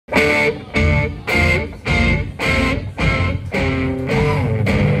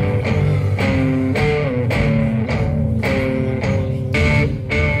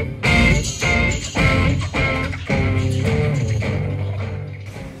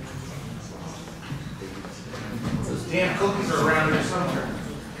Damn cookies are around here somewhere.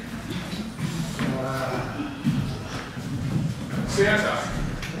 Santa,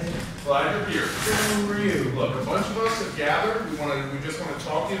 glad you're here. Who are you? Look, a bunch of us have gathered. We just want to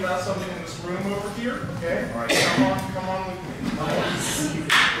talk to you about something in this room over here. Okay. All right, come on with me.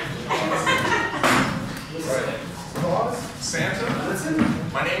 Listen. Claus? Santa, Listen.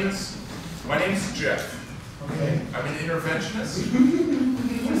 my name's Jeff. Okay. I'm an interventionist.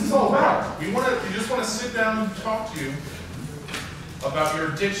 What is this all about? We just want to sit down and talk to you about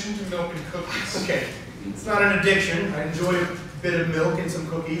your addiction to milk and cookies. Okay. It's not an addiction. I enjoy a bit of milk and some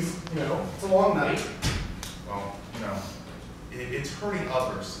cookies. You know, it's a long night. Well, you know, it's hurting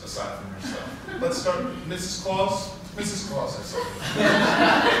others aside from yourself. Let's start, Mrs. Claus. Mrs. Claus, I said.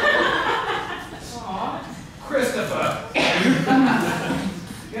 Aw, Christopher.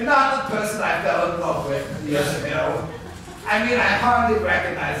 You're not the person I fell in love with years ago. I mean, I hardly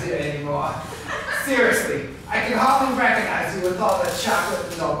recognize you anymore. Seriously, I can hardly recognize you with all the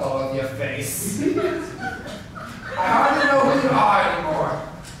chocolate milk all over your face. I hardly know who you are anymore,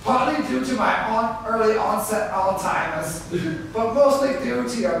 partly due to my early onset Alzheimer's, but mostly due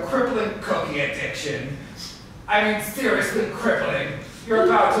to your crippling cookie addiction. I mean, seriously crippling. You're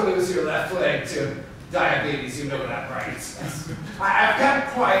about to lose your left leg to diabetes, you know that, right? I've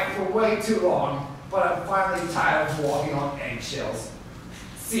kept quiet for way too long, but I'm finally tired of walking on eggshells.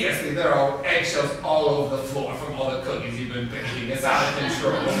 Seriously, there are eggshells all over the floor from all the cookies you've been baking. It's out of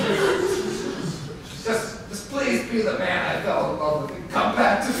control. Just please be the man I fell in love with and come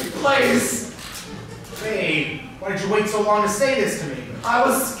back to me, please. Hey, why did you wait so long to say this to me? I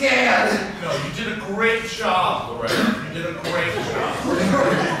was scared. No, you did a great job, Loretta. You did a great job.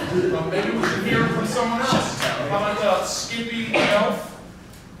 Maybe we should hear from someone else. How about Skippy the Elf?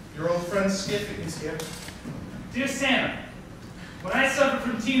 Your old friend Skippy. Skip. Dear Santa, when I suffered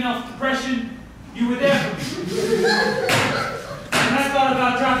from teen elf depression, you were there for me. When I thought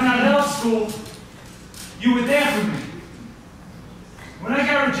about dropping out of elf school, you were there for me. When I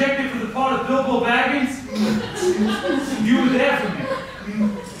got rejected for the part of Bilbo Baggins, you were there for me.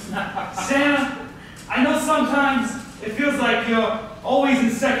 Santa, I know sometimes it feels like you're always in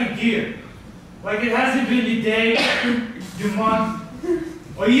second gear. Like it hasn't been your day, your month,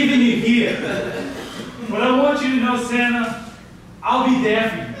 or even your year. But I want you to know, Santa, I'll be there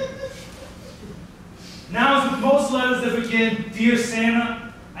for you. Now, as with most letters that begin, Dear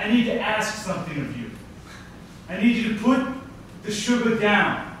Santa, I need to ask something of you. I need you to put the sugar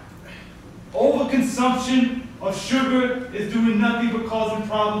down. Overconsumption of sugar is doing nothing but causing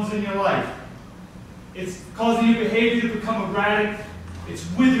problems in your life. It's causing your behavior to become erratic. It's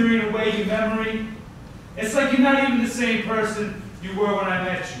withering away your memory. It's like you're not even the same person you were when I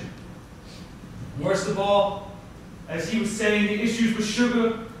met you. Worst of all, as he was saying, the issues with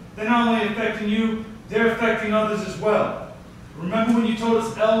sugar, they're not only affecting you, they're affecting others as well. Remember when you told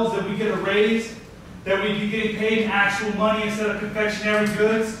us elves that we get a raise? That we'd be getting paid in actual money instead of confectionery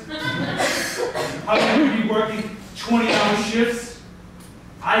goods? How we'd be working 20-hour shifts?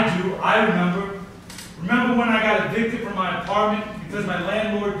 I do, I remember. Remember when I got evicted from my apartment because my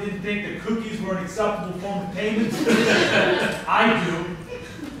landlord didn't think that cookies were an acceptable form of payment? I do.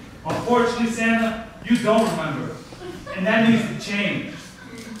 Unfortunately, Santa, you don't remember. And that needs to change.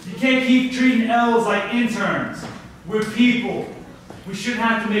 You can't keep treating elves like interns. We're people. We shouldn't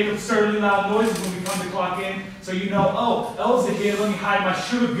have to make absurdly loud noises when we come to clock in, so you know, oh, elves are here, let me hide my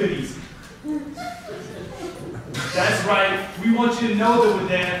sugar goodies. That's right, we want you to know that we're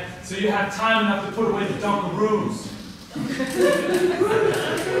there, so you have time enough to put away the Dunkaroos.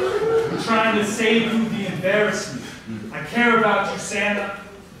 We're trying to save you the embarrassment. I care about you, Santa,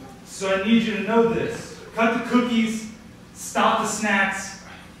 so I need you to know this. Cut the cookies, stop the snacks,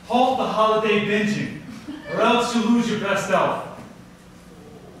 halt the holiday binging, or else you'll lose your best elf.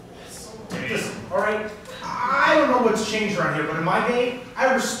 Listen, all right? I don't know what's changed around here, but in my day,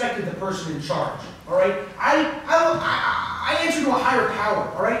 I respected the person in charge, all right? I answer to a higher power,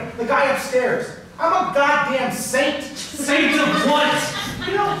 all right? The guy upstairs. I'm a goddamn saint. Saint of what?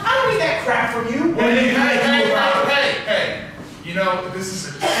 You know, I don't need that crap from you. Hey, you know, this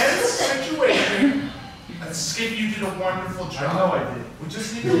is a tense situation. And Skip, you did a wonderful job. I know I did. We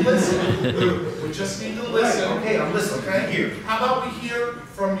just need to listen. We just need to listen. Okay, I'm listening. Okay? Here. How about we hear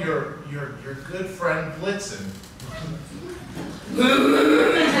from your good friend Blitzen? You're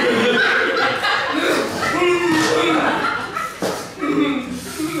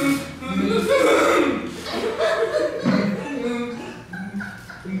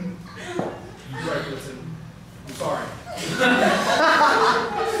right, Blitzen. I'm sorry.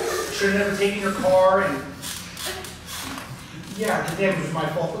 Should have never taken your car and... Yeah, the damn it was my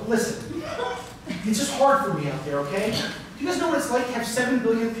fault, but listen. It's just hard for me out there, okay? You guys know what it's like to have 7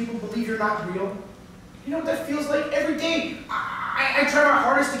 billion people believe you're not real? You know what that feels like? Every day, I try my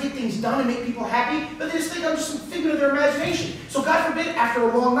hardest to get things done and make people happy, but they just think I'm just some figment of their imagination. So God forbid, after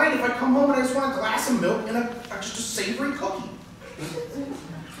a long night, if I come home and I just want a glass of milk and just a savory cookie.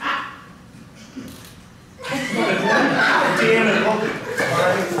 Damn it. All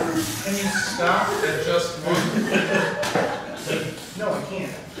right. Can you stop at just one? No, I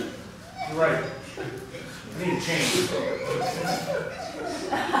can't. You're right. I need a change.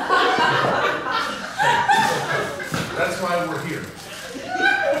 That's why we're here.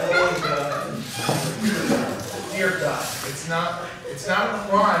 Dear God, it's not a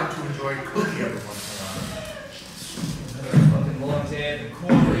crime to enjoy a cookie every once in a while. Fucking Montana and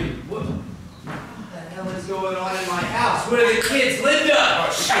Corey. What the hell is going on in my house? Where are the kids? Linda!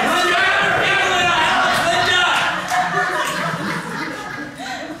 Oh, shit. Linda!